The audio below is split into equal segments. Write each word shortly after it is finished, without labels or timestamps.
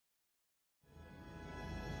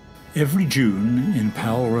Every June in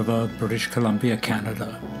Powell River, British Columbia,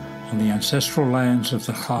 Canada, on the ancestral lands of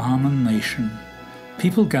the Tla'amin Nation,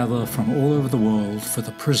 people gather from all over the world for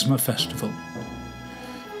the PRISMA Festival.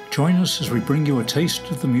 Join us as we bring you a taste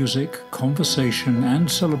of the music, conversation and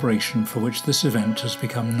celebration for which this event has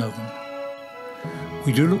become known.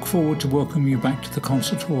 We do look forward to welcoming you back to the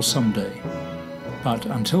concert hall someday, but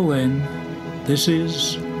until then, this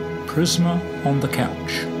is PRISMA on the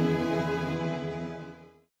Couch.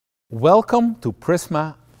 Welcome to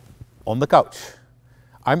PRISMA on the Couch.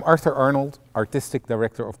 I'm Arthur Arnold, Artistic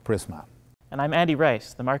Director of PRISMA. And I'm Andy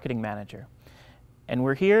Rice, the Marketing Manager. And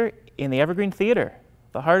we're here in the Evergreen Theatre,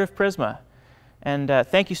 the heart of PRISMA. And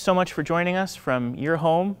thank you so much for joining us from your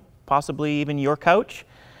home, possibly even your couch.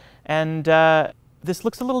 And this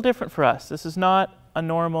looks a little different for us. This is not a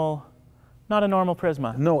normal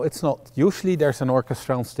PRISMA. No, it's not. Usually there's an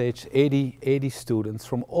orchestra on stage, 80 students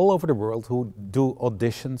from all over the world who do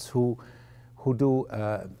auditions, who do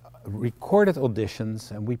recorded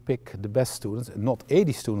auditions, and we pick the best students. Not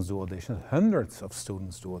 80 students do auditions, hundreds of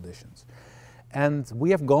students do auditions. And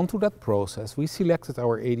we have gone through that process. We selected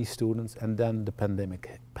our 80 students, and then the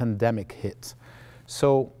pandemic hit.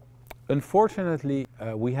 So unfortunately,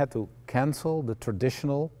 we had to cancel the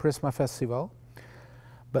traditional PRISMA Festival.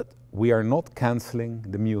 But we are not canceling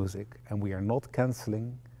the music, and we are not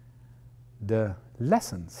canceling the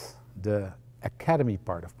lessons, the academy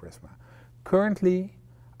part of PRISMA. Currently,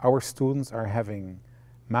 our students are having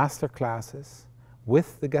master classes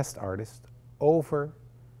with the guest artist over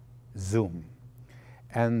Zoom,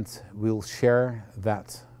 and we'll share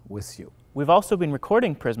that with you. We've also been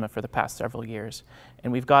recording PRISMA for the past several years,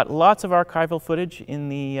 and we've got lots of archival footage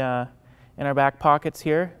in our back pockets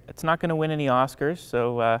here. It's not going to win any Oscars,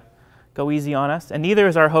 so go easy on us. And neither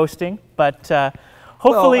is our hosting, but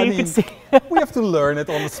hopefully you can see. We have to learn it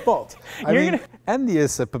on the spot. Andy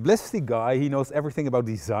is a publicity guy. He knows everything about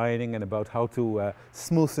designing and about how to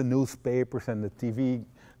smooth the newspapers and the TV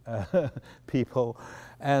people.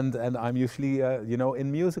 And I'm usually,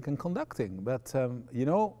 in music and conducting. But,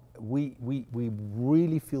 we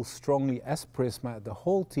really feel strongly as PRISMA, the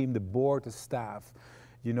whole team, the board, the staff,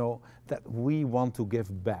 that we want to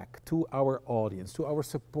give back to our audience, to our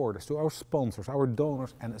supporters, to our sponsors, our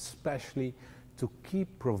donors, and especially to keep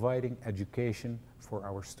providing education for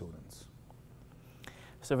our students.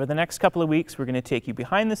 So for the next couple of weeks, we're going to take you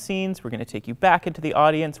behind the scenes. We're going to take you back into the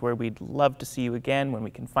audience where we'd love to see you again when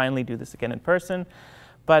we can finally do this again in person.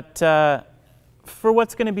 But for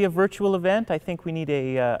what's going to be a virtual event, I think we need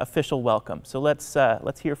a official welcome. So let's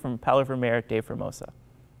hear from Powell River Mayor Dave Formosa.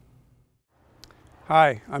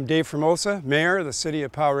 Hi, I'm Dave Formosa, Mayor of the City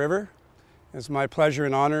of Powell River. It's my pleasure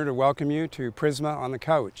and honor to welcome you to PRISMA on the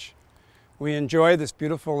Couch. We enjoy this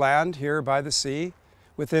beautiful land here by the sea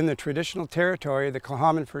within the traditional territory of the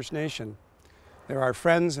Tla'amin First Nation. They're our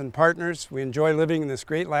friends and partners. We enjoy living in this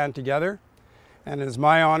great land together, and it is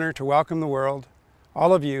my honor to welcome the world,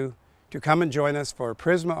 all of you, to come and join us for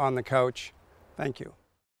PRISMA on the Couch. Thank you.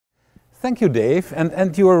 Thank you, Dave,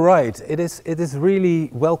 and you are right. It is really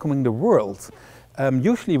welcoming the world.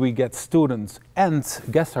 Usually we get students and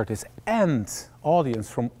guest artists and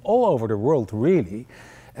audience from all over the world, really.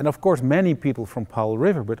 And of course many people from Powell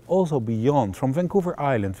River, but also beyond, from Vancouver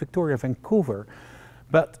Island, Victoria, Vancouver,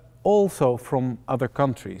 but also from other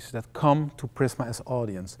countries that come to PRISMA as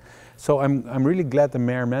audience. So I'm really glad the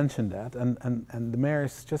mayor mentioned that, and the mayor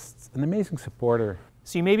is just an amazing supporter.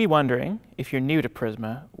 So you may be wondering, if you're new to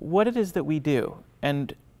PRISMA, what it is that we do.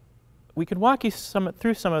 And we could walk you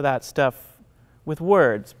through some of that stuff with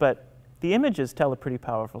words, but the images tell a pretty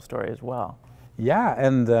powerful story as well. Yeah,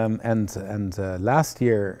 and last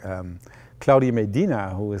year, Claudia Medina,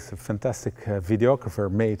 who is a fantastic videographer,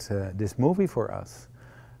 made this movie for us.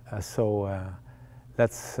 So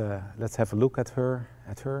let's have a look at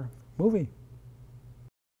her movie.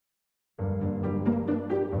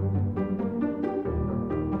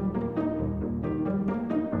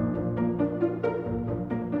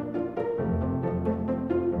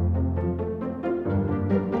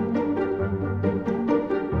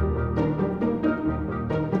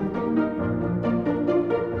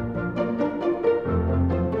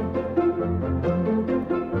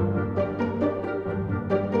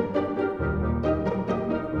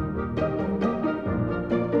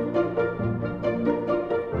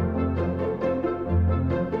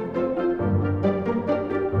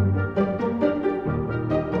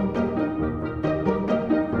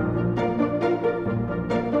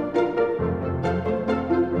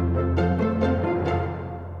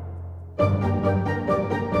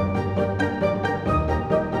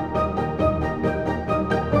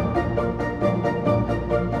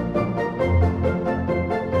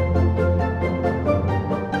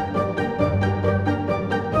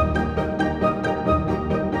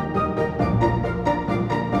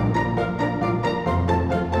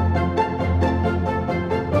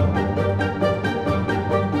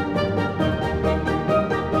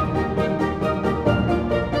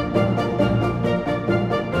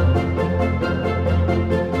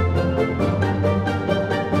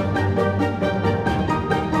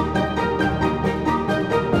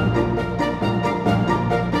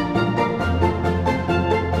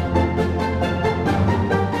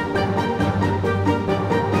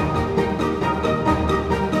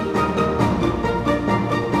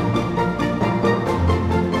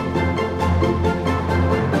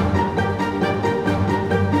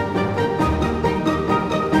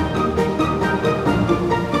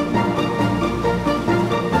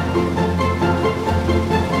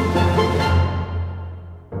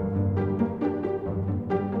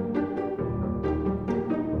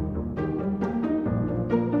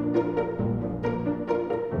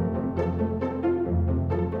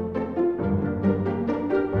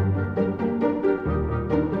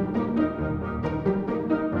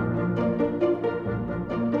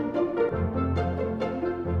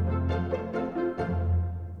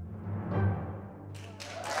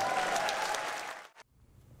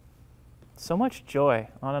 So much joy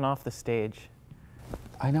on and off the stage.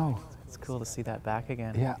 I know. It's cool to see that back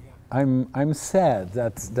again. Yeah, I'm sad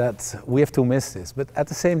that we have to miss this, but at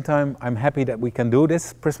the same time, I'm happy that we can do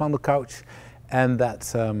this, Prisma on the Couch, and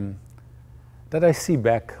that I see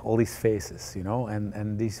back all these faces, you know,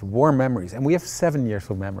 and these warm memories. And we have 7 years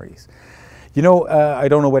of memories. You know, I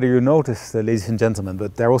don't know whether you noticed, ladies and gentlemen,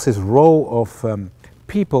 but there was this row of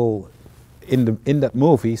people in that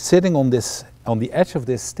movie sitting on the edge of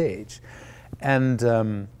this stage, and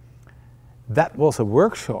that was a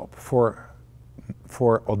workshop for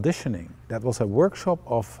auditioning. That was a workshop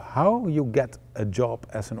of how you get a job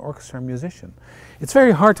as an orchestra musician. It's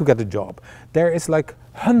very hard to get a job. There is like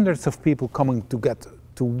hundreds of people coming to get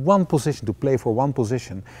to one position, to play for one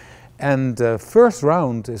position. And the first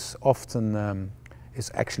round is often,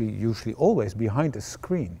 is actually usually always behind a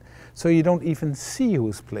screen. So you don't even see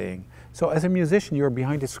who's playing. So as a musician, you're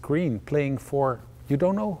behind a screen playing for you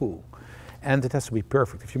don't know who. And it has to be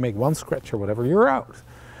perfect. If you make one scratch or whatever, you're out.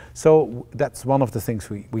 So that's one of the things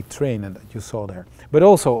we train and that you saw there. But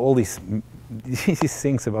also all these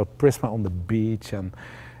things about Prisma on the beach and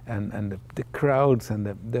the crowds and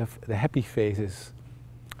the happy faces.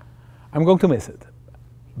 I'm going to miss it.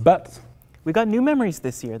 But we got new memories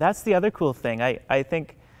this year. That's the other cool thing. I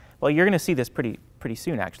think, well, you're going to see this pretty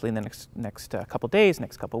soon, actually, in the next couple days,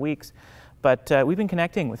 next couple weeks. But we've been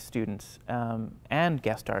connecting with students and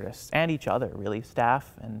guest artists and each other, really,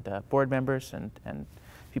 staff and board members and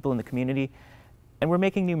people in the community. And we're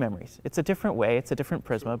making new memories. It's a different way, it's a different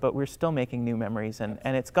Prisma, but we're still making new memories. And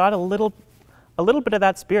it's got a little bit of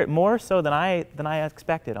that spirit, more so than I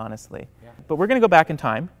expected, honestly. Yeah. But we're going to go back in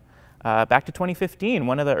time, back to 2015,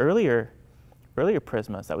 one of the earlier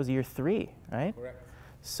Prismas. That was year 3, right? Correct.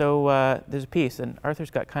 So there's a piece, and Arthur's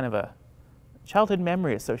got kind of a childhood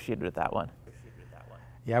memory associated with that one.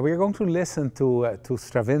 Yeah, we are going to listen to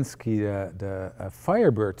Stravinsky, the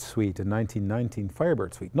Firebird Suite, the 1919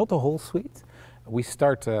 Firebird Suite. Not the whole suite. We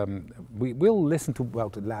will listen to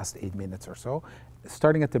about the last 8 minutes or so,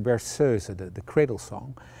 starting at the Berceuse, the cradle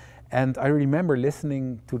song. And I remember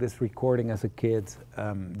listening to this recording as a kid,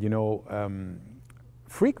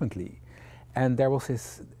 frequently. And there was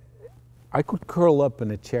this, I could curl up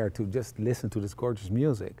in a chair to just listen to this gorgeous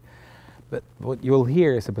music. But what you'll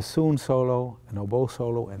hear is a bassoon solo, an oboe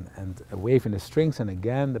solo, and a wave in the strings, and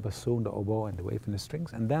again the bassoon, the oboe, and the wave in the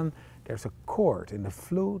strings. And then there's a chord in the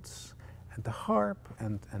flutes, and the harp,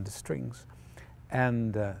 and the strings.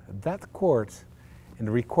 And that chord, in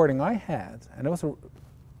the recording I had, and it was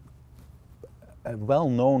a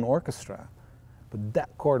well-known orchestra, but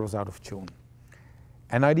that chord was out of tune.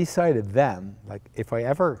 And I decided then, like, if I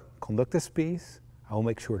ever conduct this piece, I will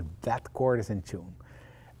make sure that chord is in tune.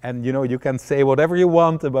 And you know, you can say whatever you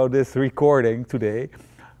want about this recording today,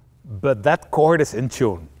 but that chord is in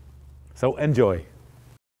tune. So enjoy.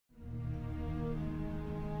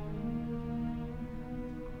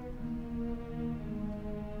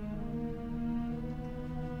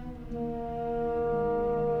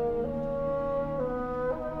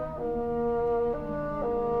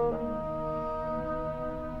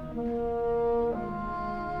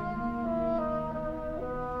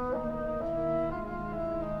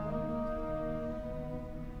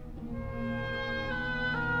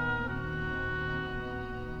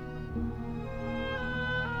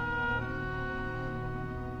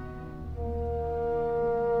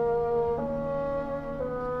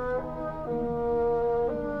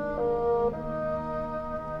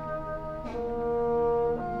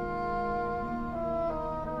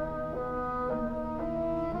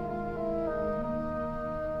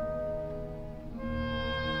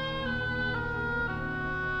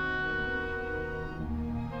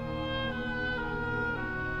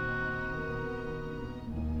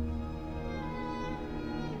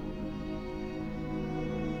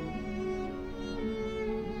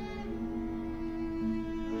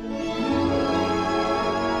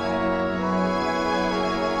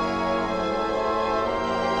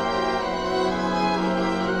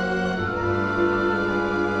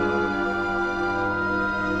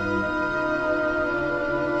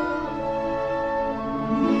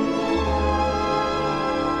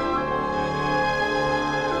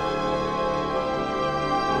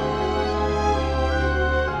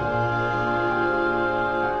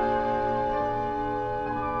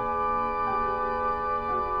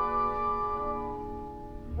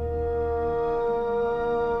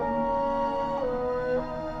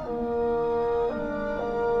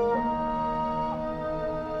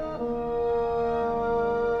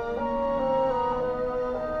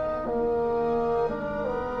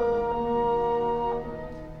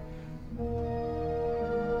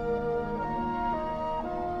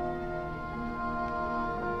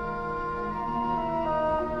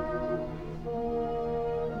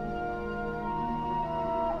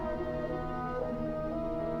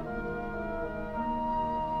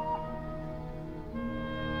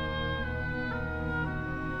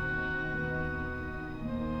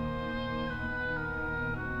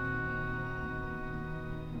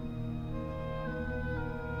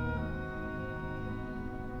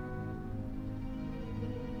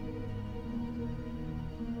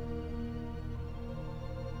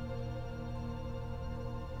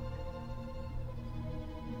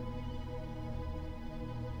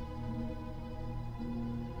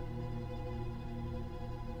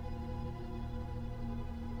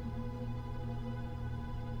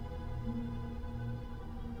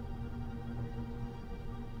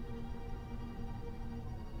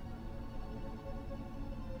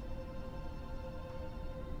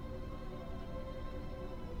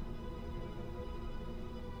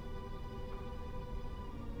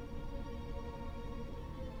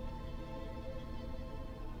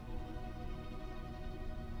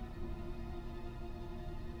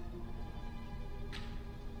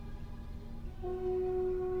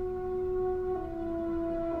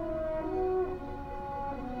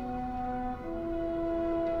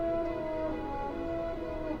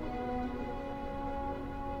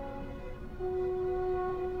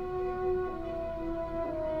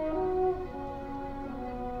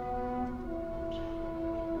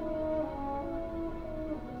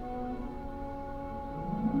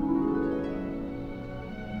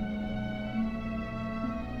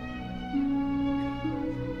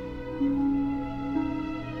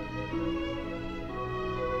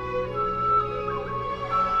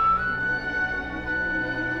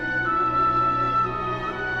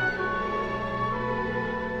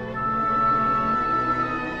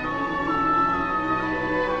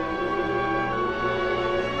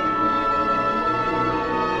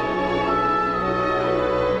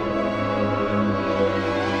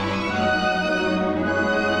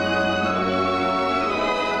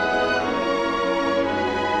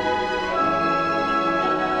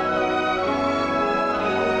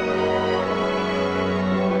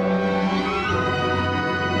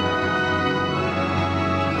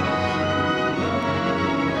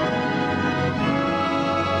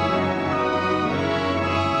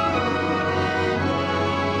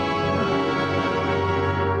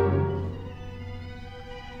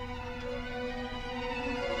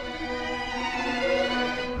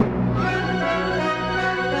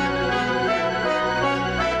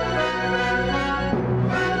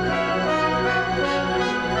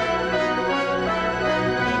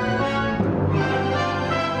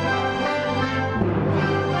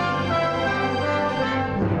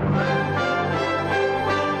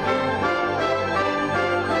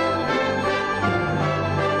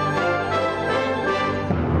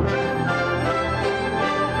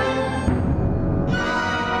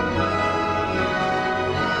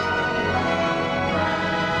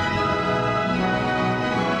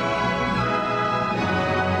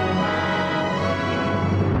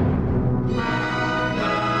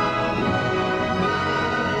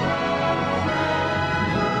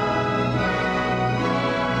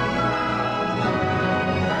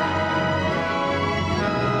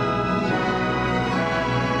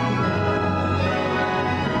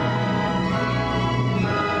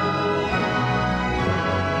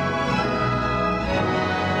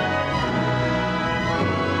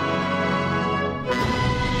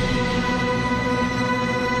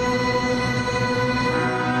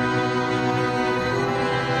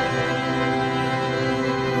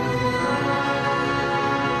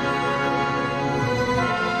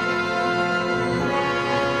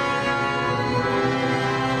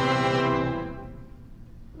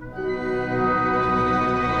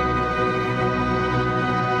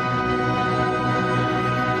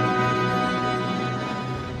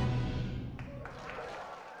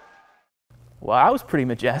 Well, that was pretty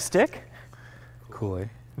majestic. Cool, eh?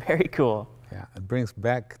 Very cool. Yeah, it brings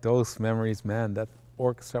back those memories, man. That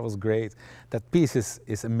orchestra was great. That piece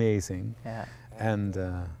is amazing. Yeah. And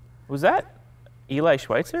was that Eli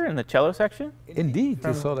Schweitzer in the cello section? Indeed,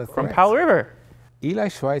 you saw that From correct. Powell River. Eli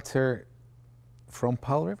Schweitzer from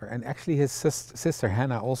Powell River, and actually his sister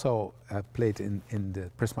Hannah also played in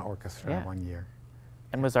the Prisma Orchestra 1 year.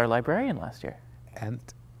 And was our librarian last year. And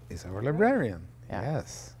is our librarian. Yeah.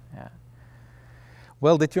 Yes. Yeah.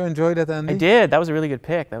 Well, did you enjoy that, Andy? I did. That was a really good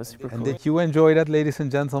pick. That was super And cool. did you enjoy that, ladies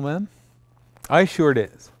and gentlemen? I sure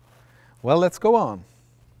did. Well, let's go on.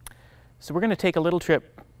 So we're going to take a little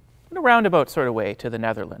trip in a roundabout sort of way to the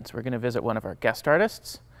Netherlands. We're going to visit one of our guest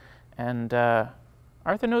artists, and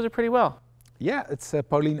Arthur knows her pretty well. Yeah, it's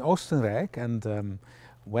Pauline Oostenrijk, and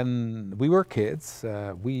when we were kids,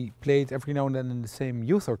 we played every now and then in the same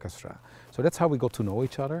youth orchestra. So that's how we got to know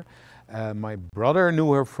each other. My brother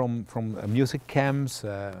knew her from music camps.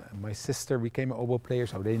 My sister became an oboe player,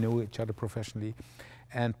 so they knew each other professionally.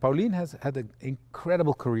 And Pauline has had an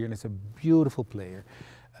incredible career and is a beautiful player.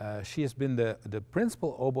 She has been the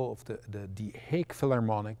principal oboe of the Hague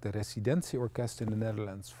Philharmonic, the Residentie Orkest in the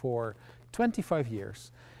Netherlands, for 25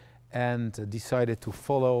 years, and decided to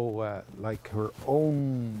follow like her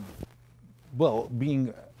own, well,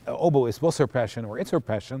 being oboe was her passion, or it's her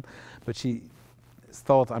passion, but she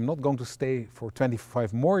thought, I'm not going to stay for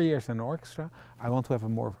 25 more years in an orchestra. I want to have a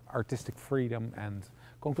more artistic freedom and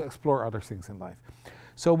going to explore other things in life.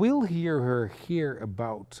 So we'll hear her here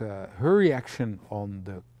about her reaction on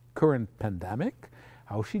the current pandemic,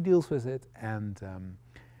 how she deals with it, and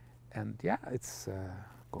yeah, it's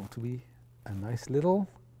going to be a nice little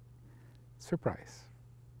surprise.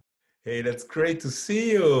 Hey, that's great to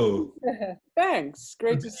see you. Thanks.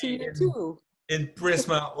 Great to see you too. In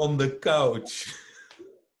Prisma on the couch.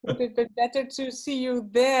 It's better to see you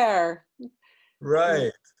there.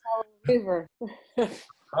 Right. River.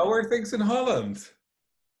 How are things in Holland?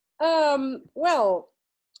 Well,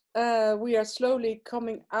 we are slowly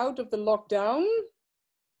coming out of the lockdown.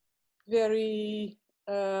 Very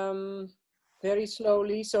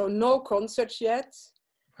slowly. So no concerts yet.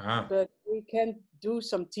 But we can do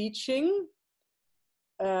some teaching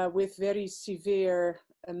with very severe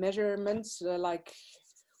measurements, like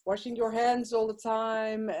washing your hands all the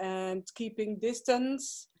time and keeping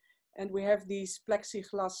distance. And we have these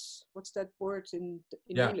plexiglass, what's that word in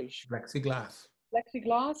English? Plexiglass.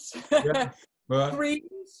 Plexiglass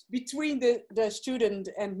screens between the student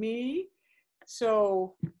and me.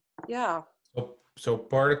 So, yeah. So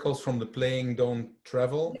particles from the playing don't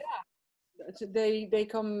travel? Yeah. They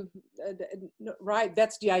come, right,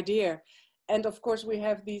 that's the idea. And of course we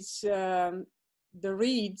have these, the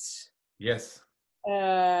reeds. Yes.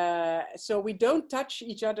 So we don't touch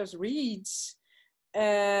each other's reeds.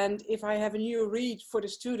 And if I have a new reed for the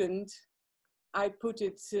student, I put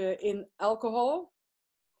it in alcohol,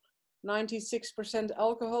 96%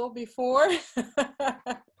 alcohol before.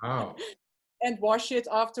 Wow. And wash it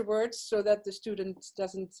afterwards so that the student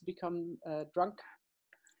doesn't become drunk.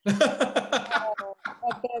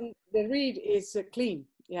 But then the reed is clean,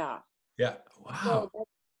 yeah. Yeah, wow. So that's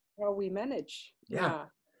how we manage, yeah.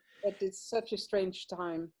 But it's such a strange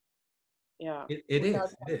time, yeah. It is.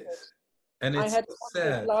 And it's I had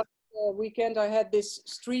sad. last weekend, I had this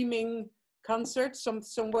streaming concert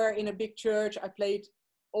somewhere in a big church. I played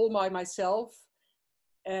all by myself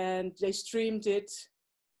and they streamed it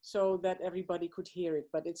so that everybody could hear it.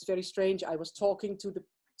 But it's very strange. I was talking to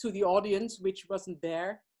the audience, which wasn't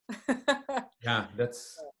there. Yeah,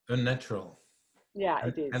 that's unnatural. Yeah,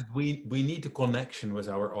 it is. And we need a connection with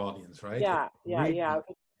our audience, right? Yeah, really, yeah.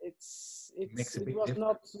 It was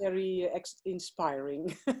not very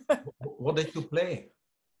inspiring. What did you play?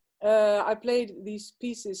 I played these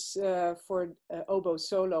pieces for oboe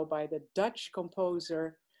solo by the Dutch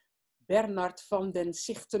composer Bernard van den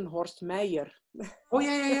Sichtenhorst Meijer. Oh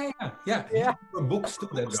yeah. Yeah. Books to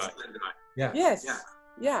that guy. Yeah. Yes.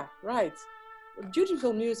 Yeah. Right.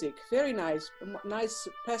 Beautiful music. Very nice. Nice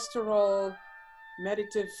pastoral,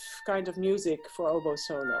 meditative kind of music for oboe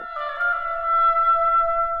solo.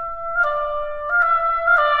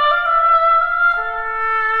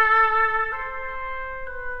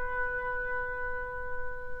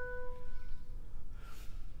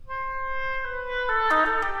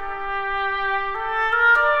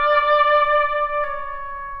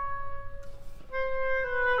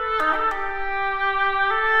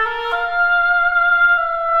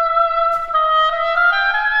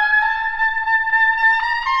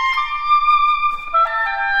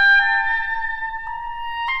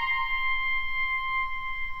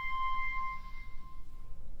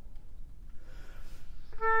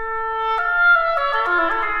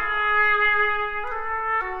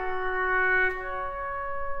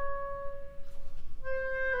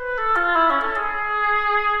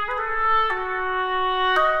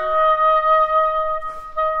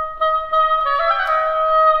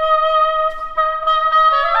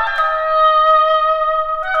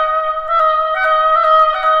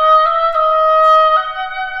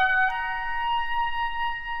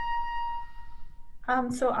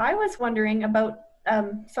 So I was wondering about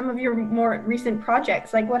some of your more recent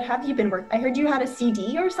projects. Like, what have you been working? I heard you had a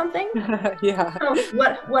CD or something. Yeah.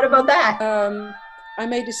 What about that? I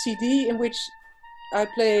made a CD in which I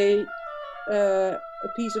play a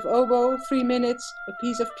piece of oboe, 3 minutes, a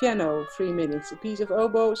piece of piano, 3 minutes, a piece of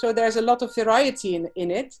oboe. So there's a lot of variety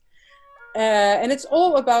in it. And it's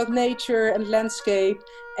all about nature and landscape.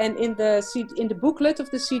 And in the booklet of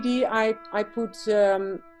the CD, I put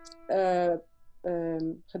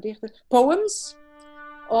poems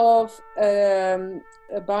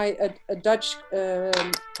by a Dutch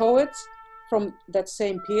poet from that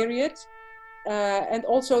same period. And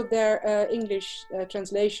also their English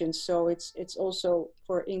translations, so it's also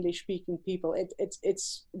for English-speaking people.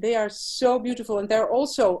 They are so beautiful, and they're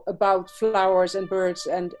also about flowers and birds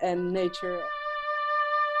and nature.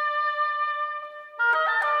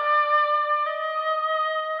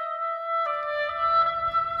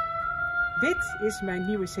 Dit is mijn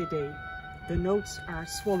nieuwe CD. The Notes Are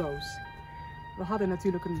Swallows. We hadden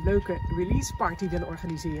natuurlijk een leuke release party willen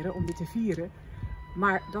organiseren om dit te vieren.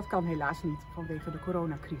 Maar dat kan helaas niet vanwege de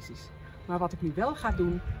coronacrisis. Maar wat ik nu wel ga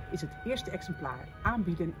doen, is het eerste exemplaar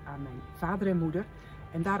aanbieden aan mijn vader en moeder.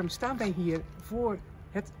 En daarom staan wij hier voor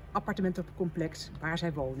het appartementencomplex waar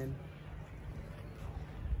zij wonen.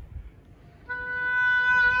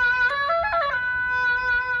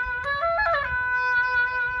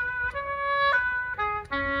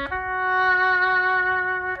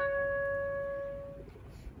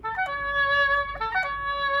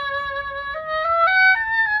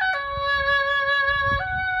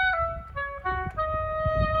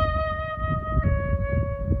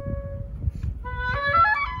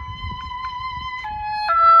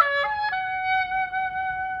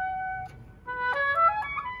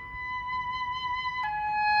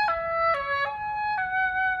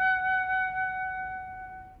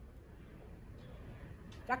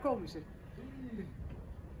 Daar komen ze.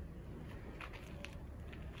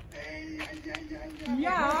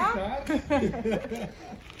 Ja.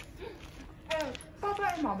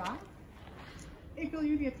 Papa en mama, ik wil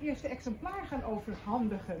jullie het eerste exemplaar gaan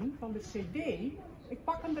overhandigen van de CD. Ik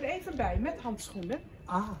pak hem er even bij met handschoenen.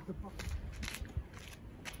 De pap.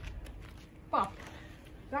 Pap,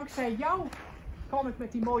 dankzij jou kwam ik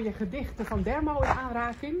met die mooie gedichten van Dermo in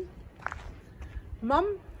aanraking. Mam,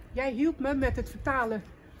 jij hielp me met het vertalen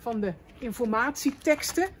van de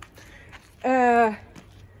informatieteksten.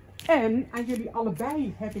 En aan jullie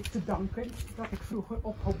allebei heb ik te danken dat ik vroeger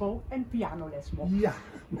op hobo en pianoles mocht. Ja.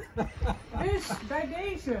 Dus bij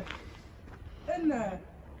deze een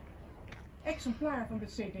exemplaar van de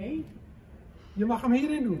CD. Je mag hem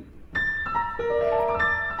hierin doen.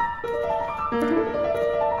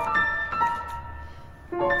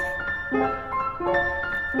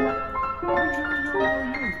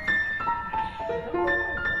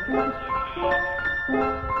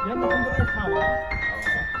 Jij mag hem eruit halen.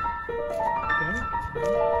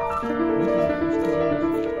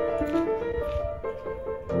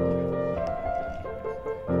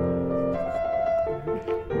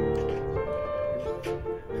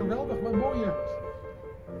 Geweldig, maar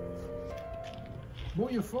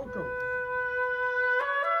mooie foto.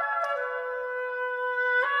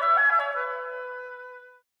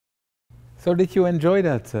 So did you enjoy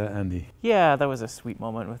that, Andy? Yeah, that was a sweet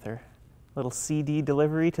moment with her little CD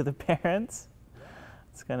delivery to the parents.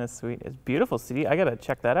 It's kind of sweet. It's a beautiful CD. I gotta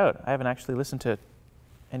check that out. I haven't actually listened to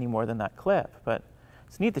any more than that clip, but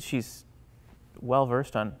it's neat that she's well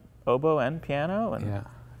versed on oboe and piano. And yeah,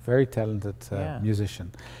 very talented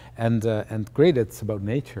musician, and great. It's about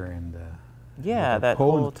nature and that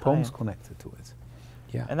whole poems connected to it.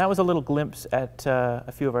 Yeah, and that was a little glimpse at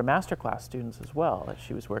a few of our masterclass students as well that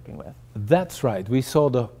she was working with. That's right. We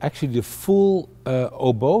saw actually the full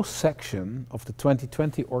oboe section of the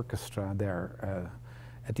 2020 orchestra there.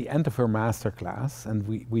 At the end of her masterclass, and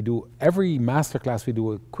we do every masterclass we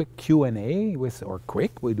do a quick Q&A we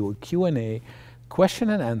do a Q&A, question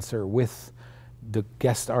and answer with the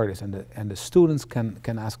guest artist, and the students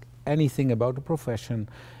can ask anything about the profession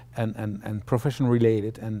and profession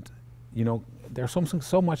related, and you know there's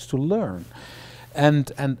so much to learn,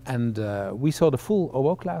 and we saw the full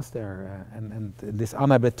oboe class there, and this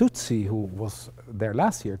Anna Betuzzi, who was there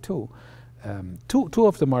last year too. Two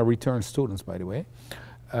of them are return students, by the way.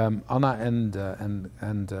 Anna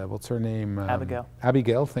and what's her name? Abigail.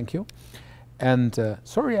 Abigail, thank you. And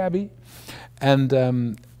sorry, Abby. And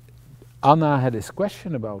Anna had this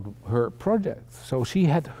question about her project. So she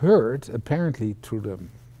had heard, apparently through the,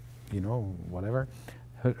 whatever,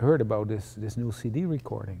 heard about this new CD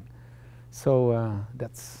recording. So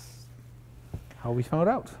that's how we found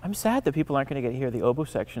out. I'm sad that people aren't going to get to hear the oboe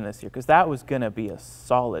section this year, because that was going to be a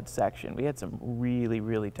solid section. We had some really,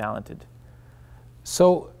 really talented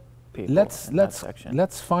people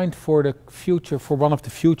let's find for the future, for one of the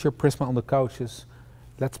future Prisma on the Couches,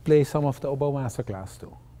 let's play some of the oboe masterclass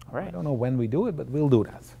too. All right. I don't know when we do it, but we'll do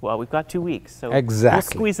that. Well, we've got 2 weeks, so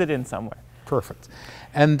exactly. We'll squeeze it in somewhere. Perfect.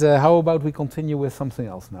 And how about we continue with something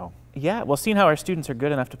else now? Yeah, well, seeing how our students are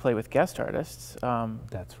good enough to play with guest artists,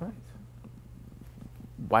 that's right.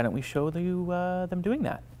 Why don't we show you them doing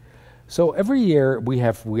that? So every year we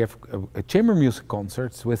have a chamber music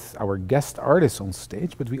concerts with our guest artists on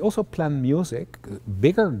stage, but we also plan music,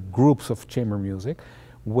 bigger groups of chamber music,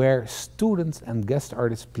 where students and guest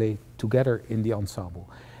artists play together in the ensemble.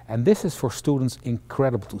 And this is for students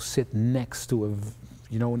incredible to sit next to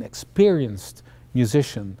an experienced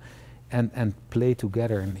musician and play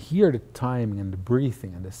together and hear the timing and the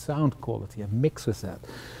breathing and the sound quality and mix with that.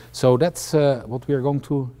 So that's what we are going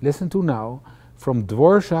to listen to now from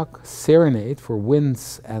Dvorak Serenade for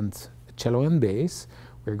winds and cello and bass.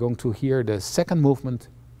 We're going to hear the second movement,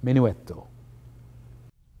 Menuetto.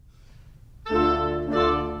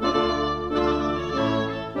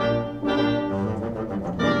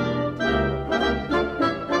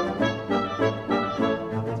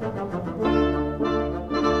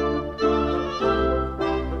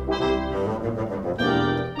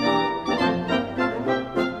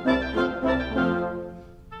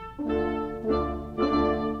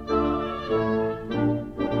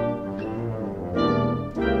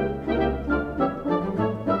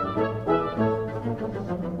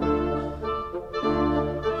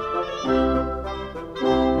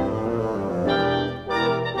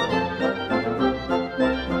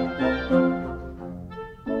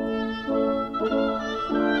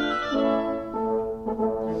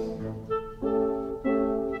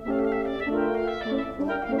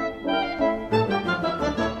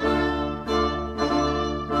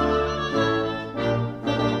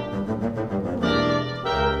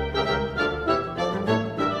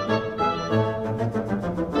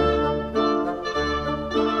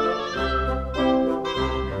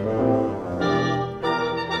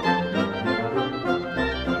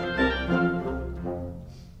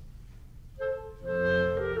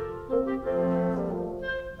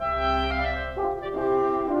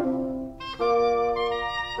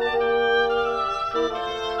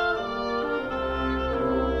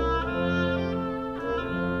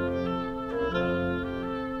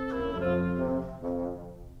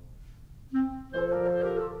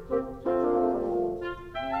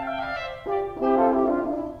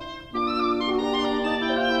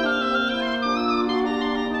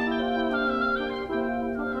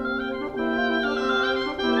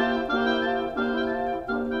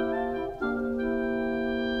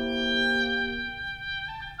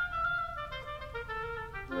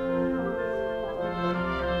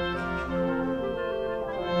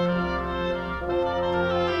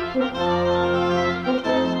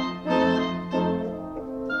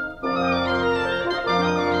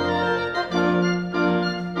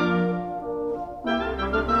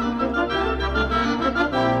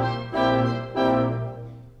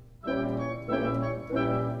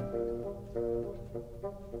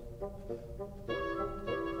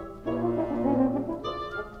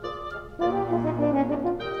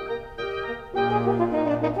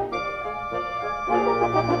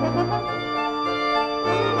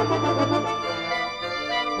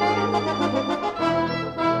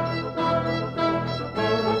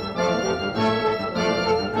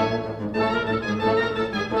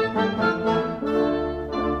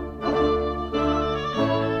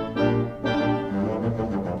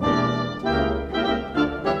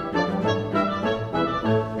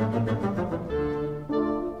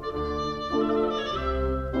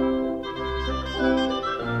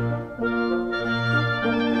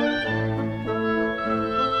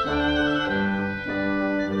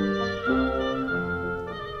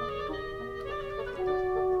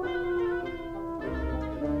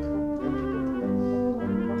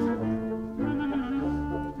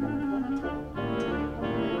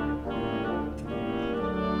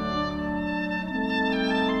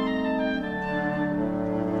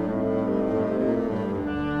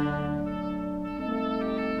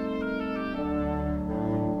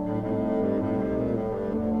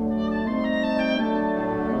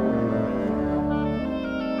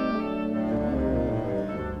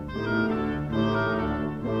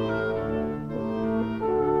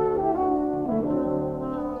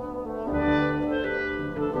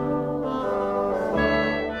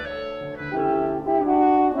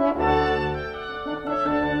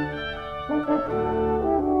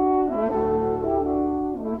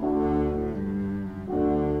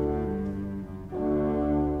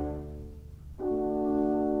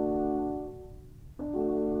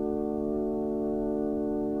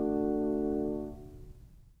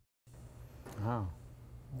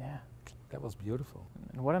 was beautiful.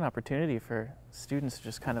 And what an opportunity for students to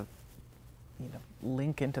just kind of,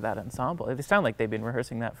 link into that ensemble. They sound like they've been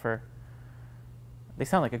rehearsing that they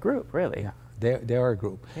sound like a group, really. Yeah, they are a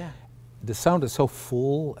group. Yeah. The sound is so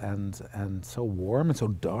full and so warm and so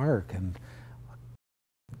dark, and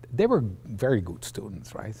they were very good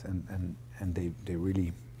students, right? And they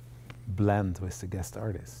really blend with the guest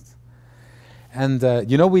artists. And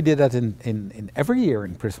we did that in every year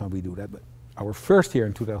in PRISMA we do that, but our first year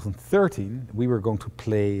in 2013 we were going to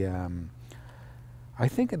play, I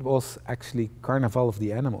think it was actually Carnival of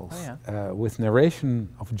the Animals, with narration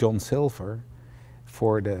of John Silver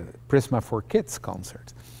for the PRISMA for Kids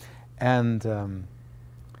concert. And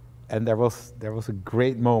there was a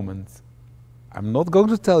great moment. I'm not going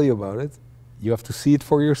to tell you about it. You have to see it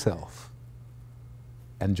for yourself.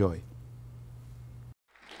 Enjoy.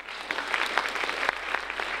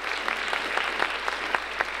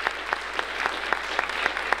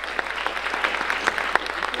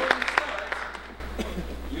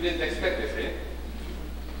 You didn't expect this, eh?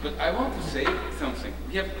 But I want to say something.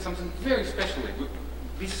 We have something very special here.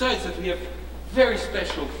 Besides that, we have very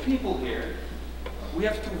special people here. We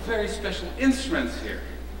have two very special instruments here.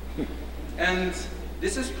 And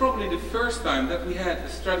this is probably the first time that we had a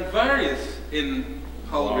Stradivarius in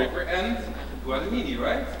Hull River and Guadagnini,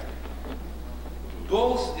 right?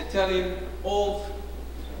 Both Italian, old,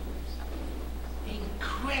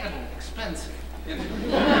 incredible, expensive. You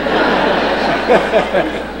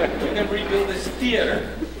can rebuild this theater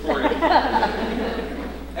for it.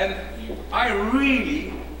 And I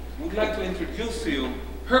really would like to introduce to you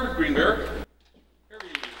Herbert Greenberg.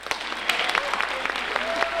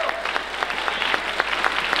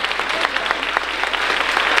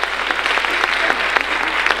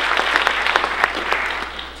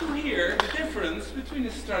 To hear the difference between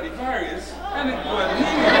a Stradivarius and a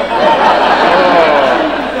Guadagnini.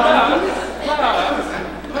 But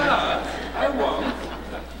I want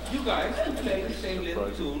you guys to play the same little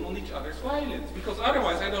tune on each other's violins, because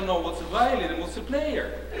otherwise I don't know what's a violin and what's a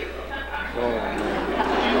player.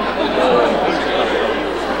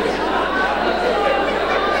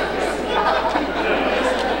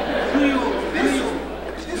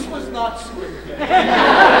 This was not scripted.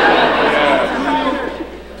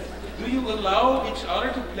 Do you allow each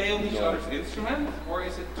other to play on each other's instrument, or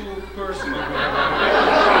is it too personal?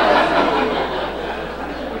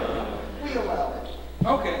 We allow it.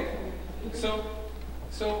 Okay, so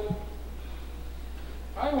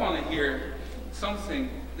I want to hear something,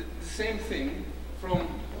 the same thing from.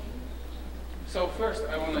 So first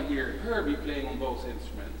I want to hear Herbie playing on both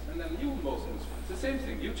instruments, and then you on both instruments. The same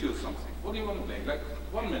thing. You choose something. What do you want to play? Like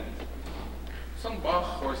 1 minute. Some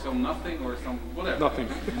Bach or some nothing or some whatever. Nothing.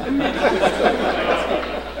 A minute.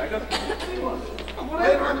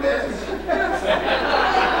 Whatever. The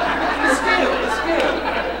scale.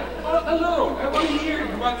 Alone. I want to hear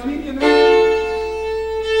what's median.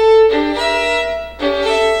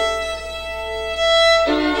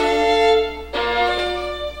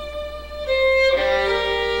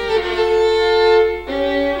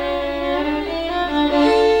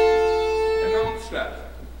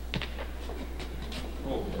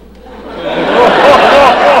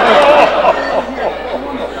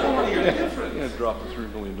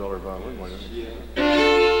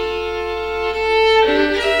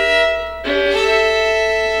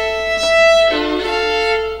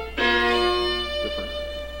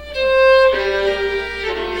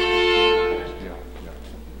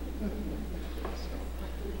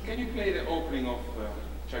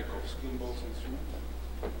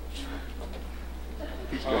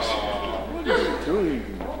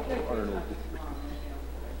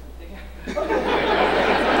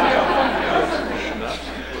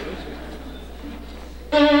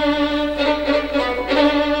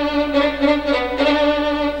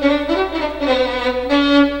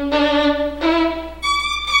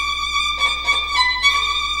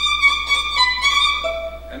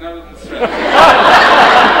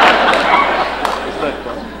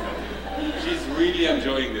 She's really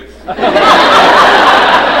enjoying this. So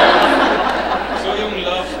young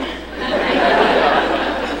loves me.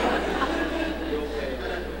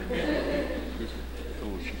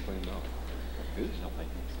 Oh, she's playing now. Good.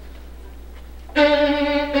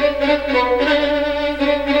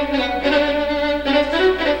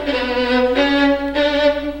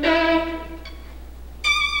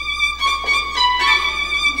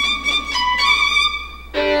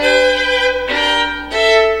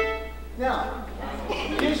 Now,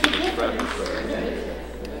 here's the difference.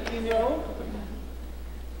 You know,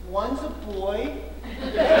 one's a boy.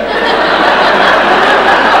 One's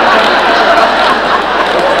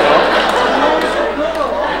a girl.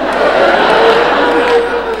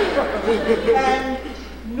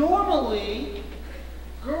 normally,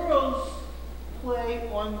 girls play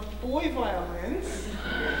on boy violins,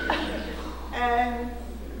 and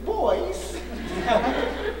boys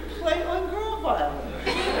play on girl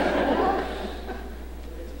violins.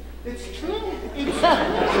 It's true. It's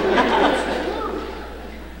true.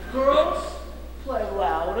 Girls play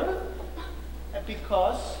louder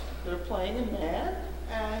because they're playing a man,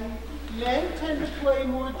 and men tend to play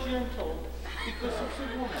more gentle because it's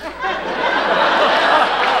a woman.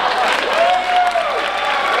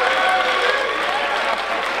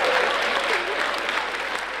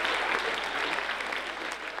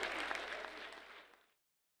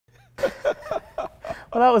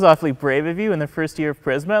 Well, that was awfully brave of you in the first year of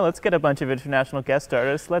PRISMA. Let's get a bunch of international guest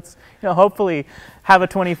artists. Let's, hopefully have a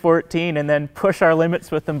 2014 and then push our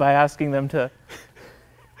limits with them by asking them to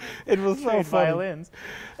It was so funny. Violins.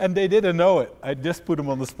 And they didn't know it. I just put them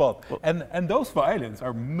on the spot. And those violins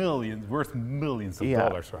are worth millions of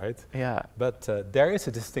dollars, right? Yeah. But there is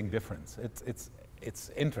a distinct difference. It's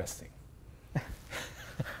interesting.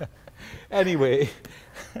 Anyway,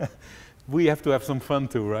 we have to have some fun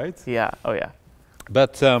too, right? Yeah. Oh, yeah.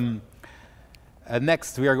 But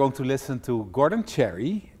next we are going to listen to Gordon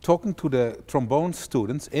Cherry talking to the trombone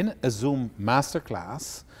students in a Zoom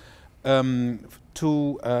masterclass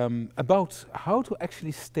about how to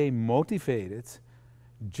actually stay motivated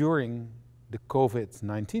during the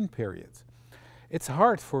COVID-19 period. It's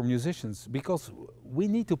hard for musicians because we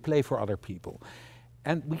need to play for other people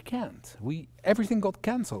and we can't. Everything got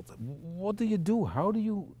cancelled. What do you do? How do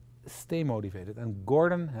you stay motivated? And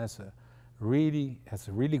Gordon has really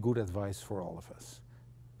good advice for all of us.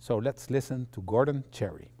 So let's listen to Gordon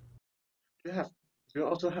Cherry. Do you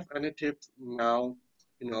also have any tips now,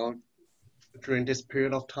 during this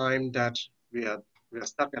period of time that we are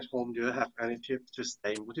stuck at home? Do you have any tips to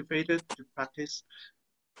stay motivated to practice?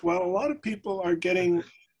 Well, a lot of people are getting,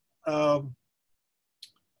 a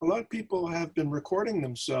lot of people have been recording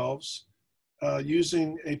themselves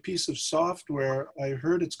using a piece of software. I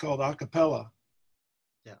heard it's called Acapella.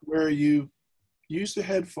 Yeah. Where you use the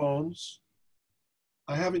headphones.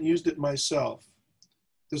 I haven't used it myself.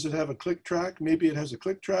 Does it have a click track? Maybe it has a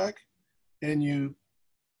click track, and you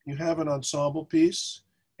have an ensemble piece,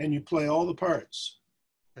 and you play all the parts,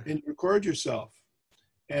 and you record yourself.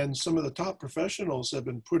 And some of the top professionals have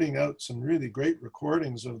been putting out some really great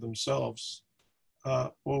recordings of themselves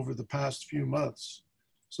over the past few months.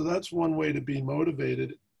 So that's one way to be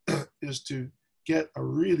motivated, is to get a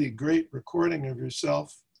really great recording of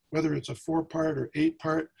yourself, whether it's a 4-part or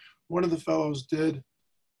 8-part. One of the fellows did,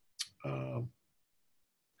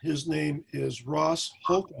 his name is Ross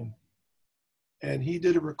Holcomb, and he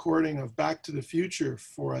did a recording of Back to the Future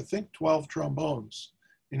for, I think, 12 trombones,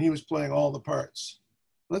 and he was playing all the parts.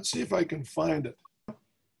 Let's see if I can find it.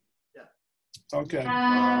 Yeah. Okay.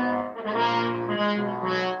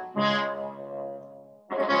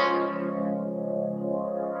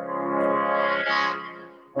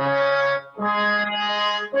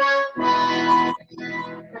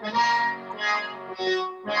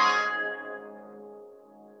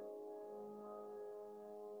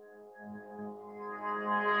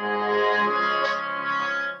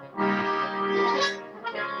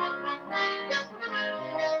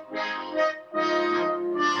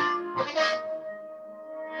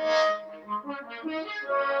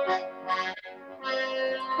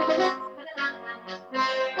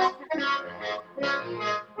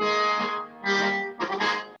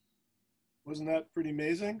 Wasn't that pretty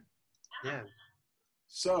amazing? Yeah.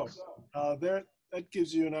 So that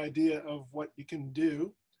gives you an idea of what you can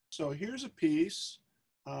do. So here's a piece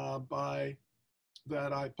that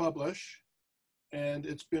I publish, and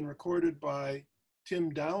it's been recorded by Tim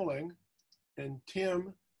Dowling, and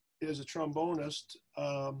Tim is a trombonist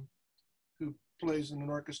who plays in an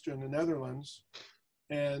orchestra in the Netherlands,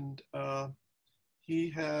 and he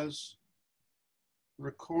has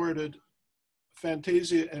recorded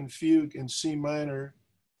Fantasia and Fugue in C minor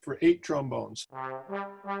for 8 trombones.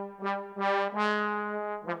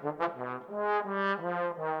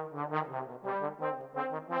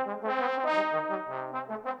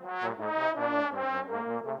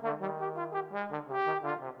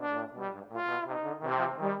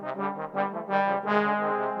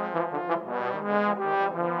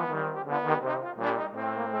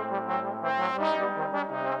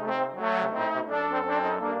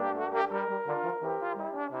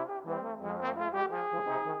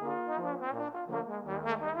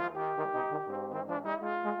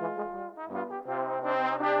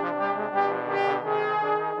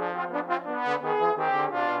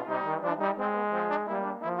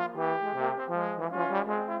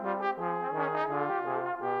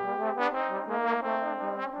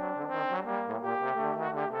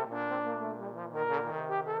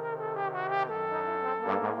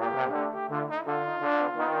 So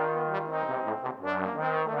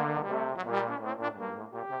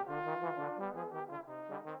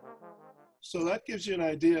that gives you an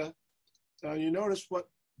idea. You notice what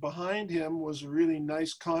behind him was a really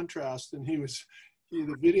nice contrast, and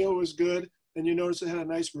the video was good, and you notice it had a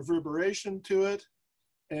nice reverberation to it.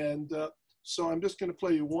 And so I'm just going to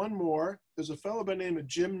play you one more. There's a fellow by the name of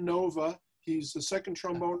Jim Nova. He's the second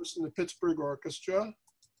trombonist in the Pittsburgh Orchestra.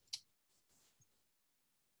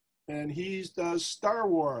 And he does Star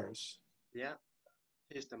Wars. Yeah,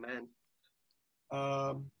 he's the man.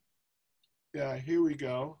 Yeah, here we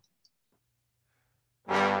go.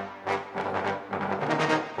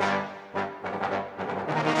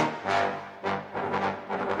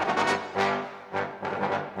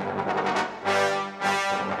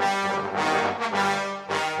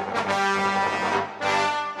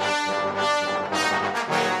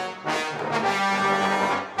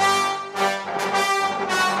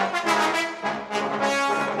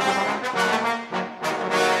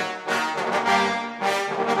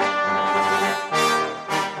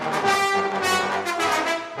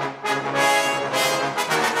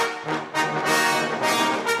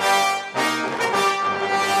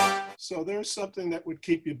 So there's something that would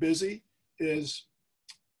keep you busy, is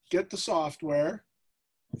get the software,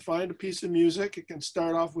 find a piece of music. It can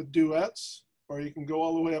start off with duets, or you can go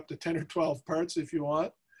all the way up to 10 or 12 parts if you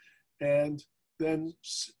want, and then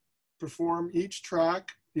perform each track.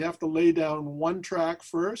 You have to lay down one track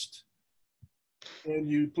first, and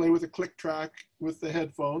you play with a click track with the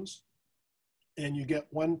headphones, and you get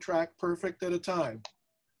one track perfect at a time.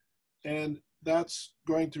 And that's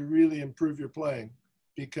going to really improve your playing,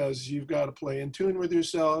 because you've got to play in tune with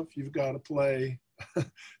yourself. You've got to play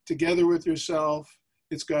together with yourself.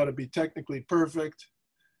 It's got to be technically perfect,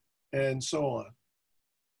 and so on.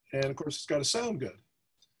 And of course, it's got to sound good.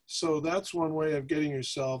 So that's one way of getting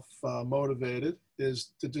yourself motivated,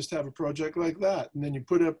 is to just have a project like that. And then you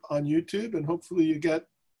put it up on YouTube, and hopefully you get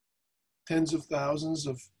tens of thousands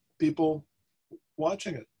of people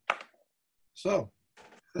watching it. So.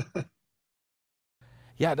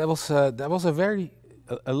 Yeah, that was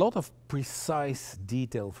a lot of precise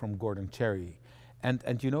detail from Gordon Cherry.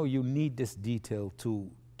 And you know, you need this detail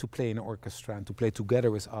to play in an orchestra and to play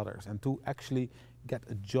together with others and to actually get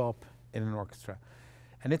a job in an orchestra.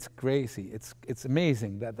 And it's crazy, it's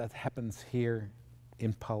amazing that that happens here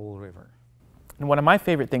in Powell River. And one of my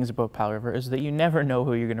favorite things about Powell River is that you never know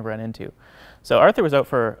who you're going to run into. So Arthur was out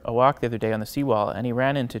for a walk the other day on the seawall, and he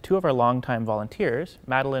ran into two of our longtime volunteers,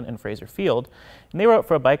 Madeline and Fraser Field, and they were out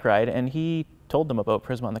for a bike ride, and he told them about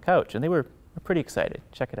PRISMA on the Couch, and they were pretty excited.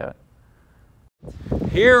 Check it out.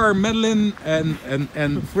 Here are Madeline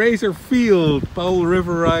and Fraser Field, Powell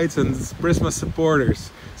River Rides and PRISMA supporters.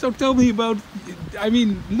 So tell me about, I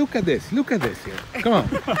mean, look at this here. Come on.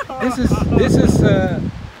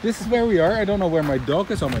 This is where we are. I don't know where my dog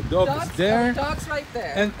is. Oh, my dog is there. The dog's right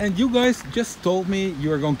there. And you guys just told me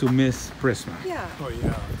you are going to miss PRISMA. Yeah. Oh,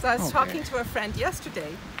 yeah. So I was talking to a friend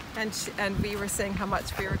yesterday, and we were saying how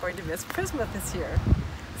much we were going to miss PRISMA this year.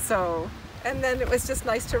 So, and then it was just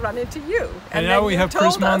nice to run into you. And now we have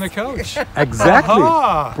PRISMA on the Couch. Exactly.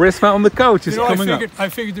 PRISMA on the Couch is coming up. I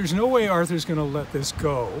figured there's no way Arthur's going to let this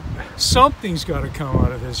go. Something's got to come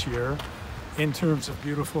out of this year in terms of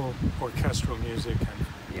beautiful orchestral music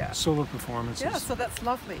and solo performances. Yeah, so that's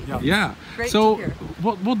lovely. Yeah. Great so to hear.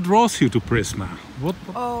 what draws you to PRISMA?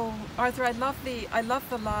 Oh, Arthur, I love the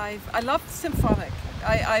live. I love symphonic.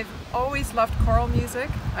 I've always loved choral music.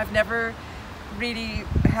 I've never really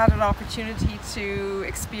had an opportunity to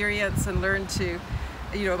experience and learn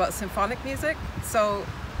about symphonic music. So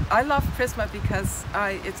I love PRISMA because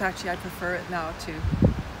I prefer it now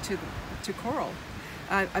to choral.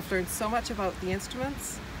 I've learned so much about the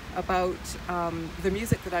instruments, about the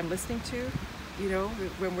music that I'm listening to, you know,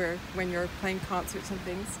 when you're playing concerts and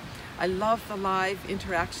things. I love the live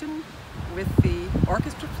interaction with the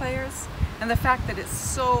orchestra players and the fact that it's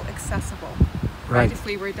so accessible. Right. If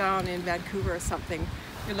we were down in Vancouver or something,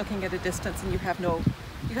 you're looking at a distance and you have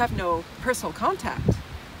no personal contact.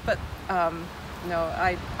 But no,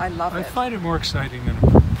 I love it. I find it more exciting than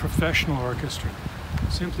a professional orchestra,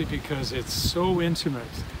 simply because it's so intimate.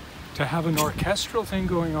 To have an orchestral thing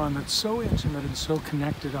going on that's so intimate and so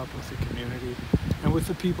connected up with the community and with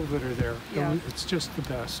the people that are there, it's just the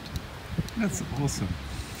best. That's awesome.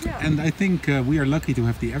 Yeah. And I think we are lucky to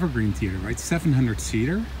have the Evergreen Theater, right?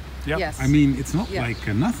 700-seater. Yep. Yes. I mean, it's not like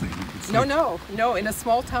nothing. It's no. In a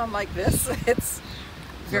small town like this,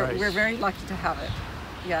 we're very lucky to have it.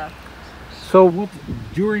 Yeah. So, what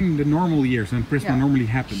during the normal years when PRISMA normally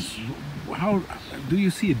happens, how do you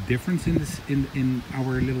see a difference in this in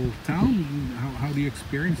our little town? How do you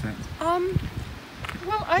experience that?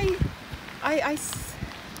 Well, I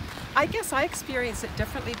guess I experience it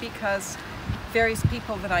differently because various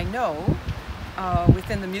people that I know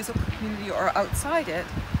within the musical community or outside it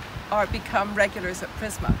become regulars at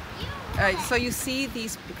PRISMA. So you see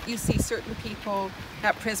certain people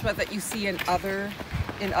at PRISMA that you see in other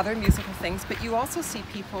musical things, but you also see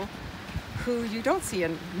people who you don't see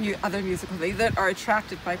in other musical things that are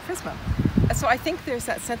attracted by PRISMA. So I think there's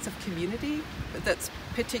that sense of community that's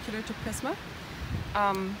particular to PRISMA.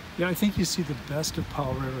 Yeah, I think you see the best of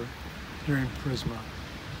Powell River during PRISMA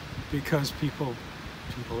because people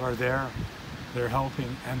are there, they're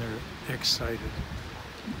helping, and they're excited.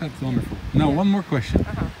 That's wonderful. Now, one more question.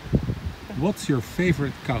 What's your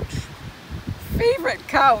favorite couch? Favorite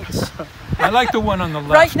couch? I like the one on the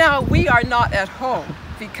left. Right now, we are not at home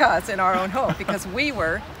in our own home, because we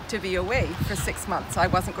were to be away for 6 months. I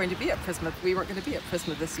wasn't going to be at PRISMA. We weren't going to be at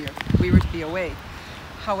PRISMA this year. We were to be away.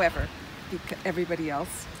 However, everybody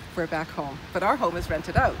else, we're back home. But our home is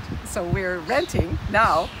rented out. So we're renting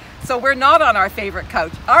now. So we're not on our favorite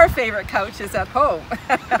couch. Our favorite couch is at home.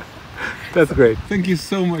 That's great. Thank you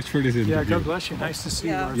so much for this interview. Yeah, God bless you. Nice to see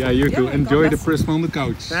you, Arthur. Yeah, you too. Yeah, Enjoy the PRISMA on the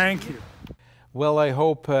couch. Thank you. Well, I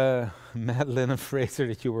hope, Madeline and Fraser,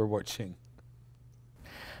 that you were watching.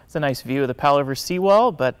 It's a nice view of the Powell River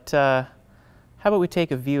seawall, but how about we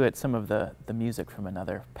take a view at some of the music from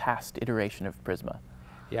another past iteration of PRISMA?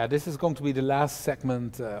 Yeah, this is going to be the last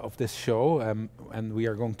segment of this show, and we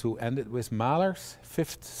are going to end it with Mahler's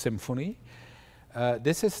Fifth Symphony.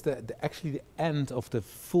 This is actually the end of the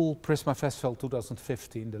full PRISMA Festival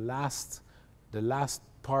 2015, the last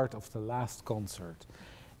part of the last concert.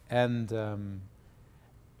 And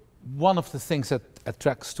one of the things that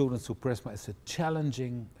attracts students to PRISMA is a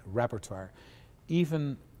challenging repertoire.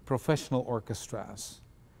 Even professional orchestras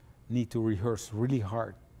need to rehearse really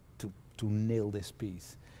hard to nail this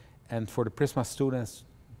piece. And for the PRISMA students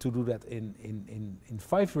to do that in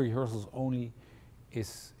 5 rehearsals only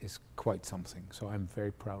is quite something. So I'm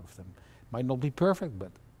very proud of them. Might not be perfect,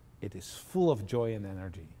 but it is full of joy and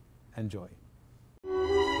energy. Enjoy.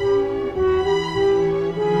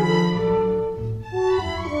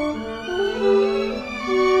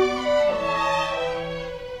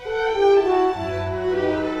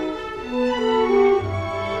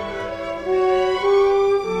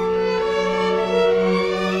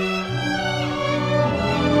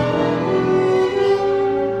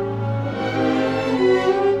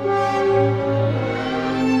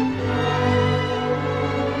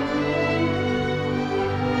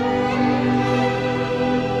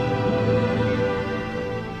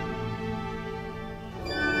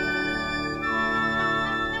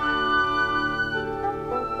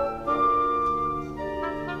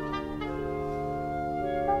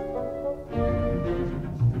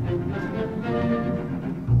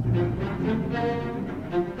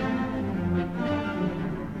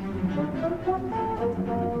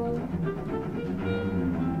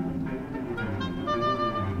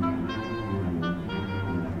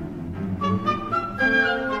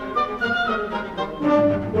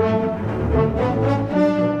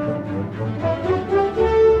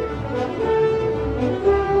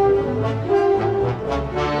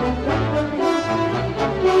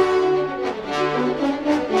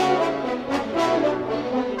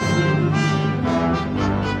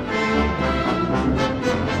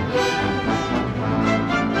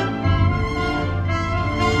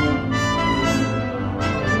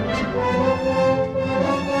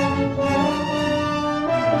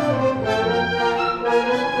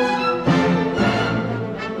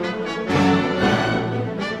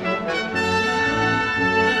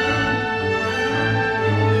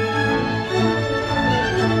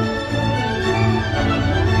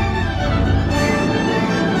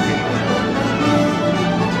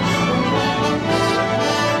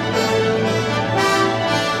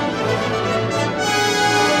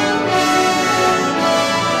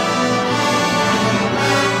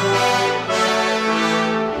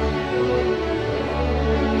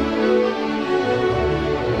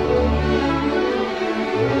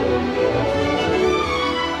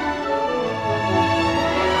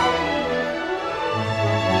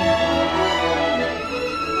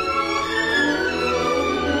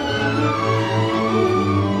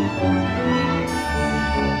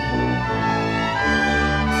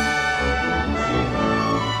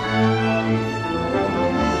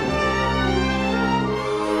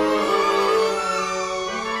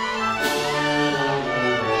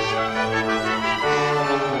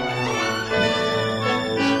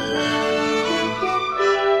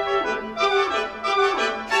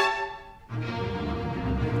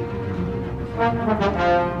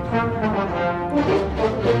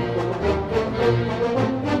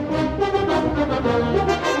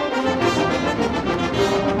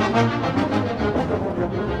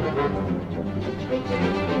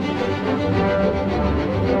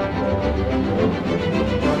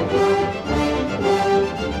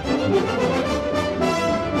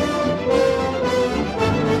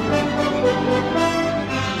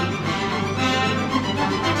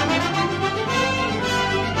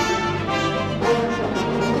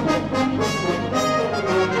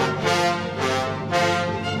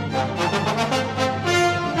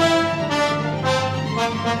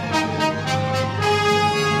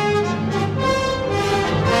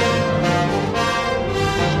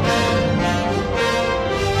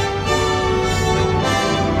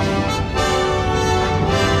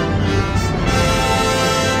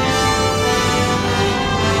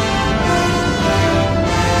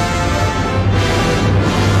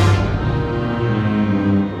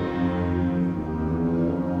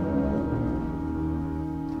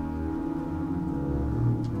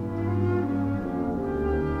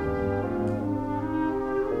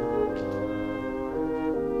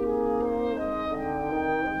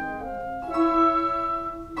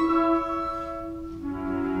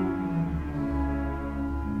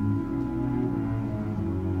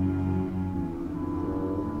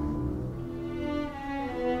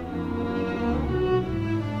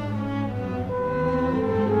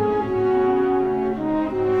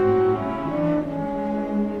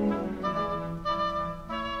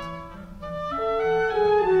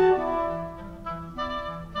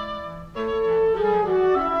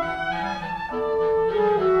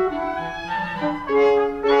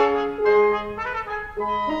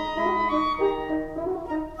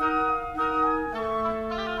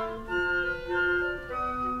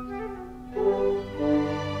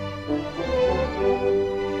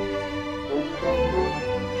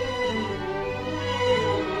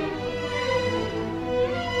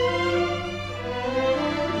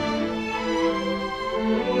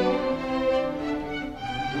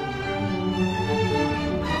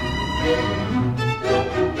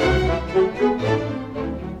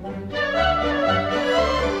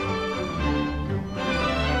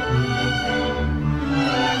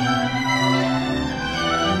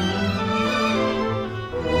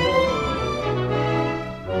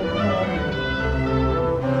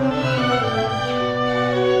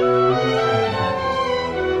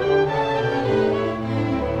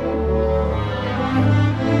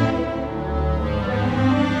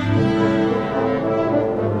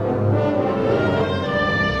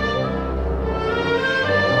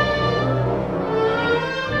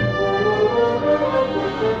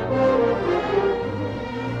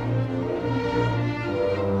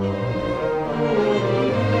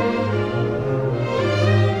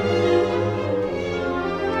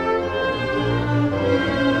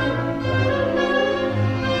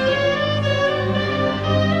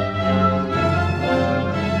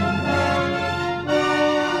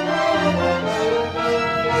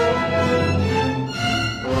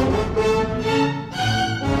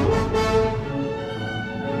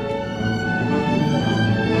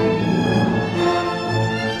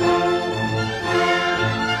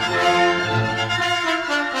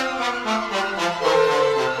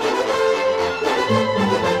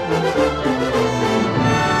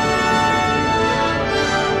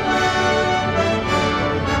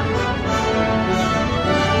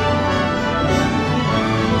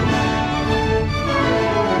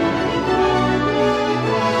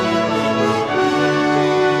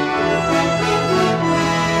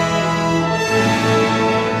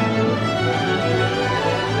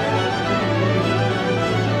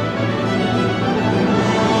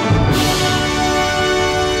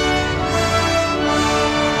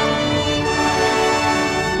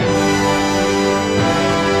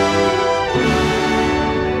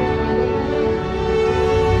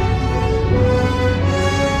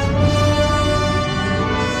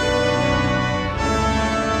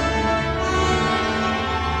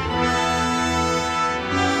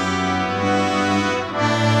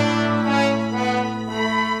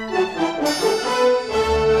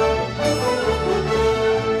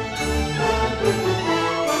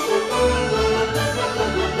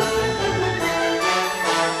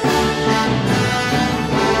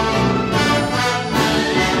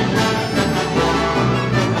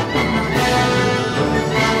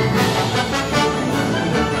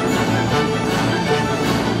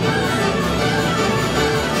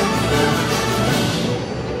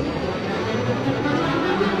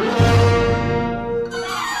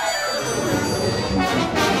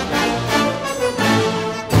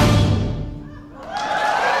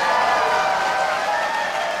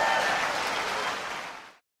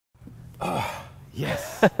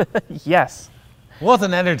 Yes. What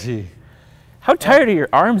an energy. How tired are your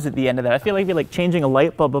arms at the end of that? I feel like you're like changing a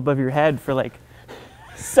light bulb above your head for like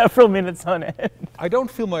several minutes on end. I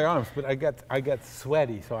don't feel my arms, but I get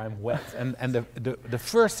sweaty, so I'm wet. And the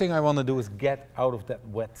first thing I want to do is get out of that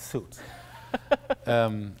wet suit.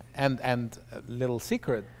 And a little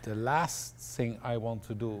secret, the last thing I want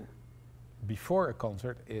to do before a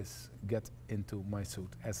concert is get into my suit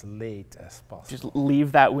as late as possible. Just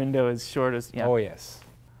leave that window as short as, yeah. Oh yes.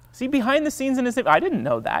 See, behind the scenes in his, I didn't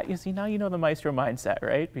know that. You see, now you know the maestro mindset,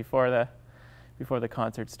 right? Before the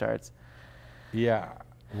concert starts. Yeah,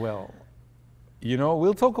 well, you know,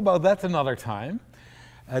 we'll talk about that another time.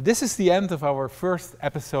 This is the end of our first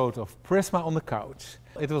episode of Prisma on the Couch.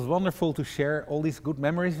 It was wonderful to share all these good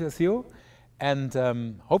memories with you, and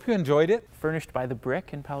hope you enjoyed it. Furnished by the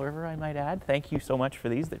Brick in Powell River, I might add. Thank you so much for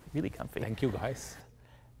these. They're really comfy. Thank you, guys.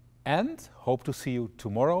 And hope to see you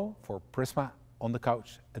tomorrow for Prisma on the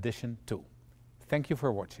Couch edition 2. Thank you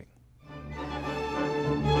for watching.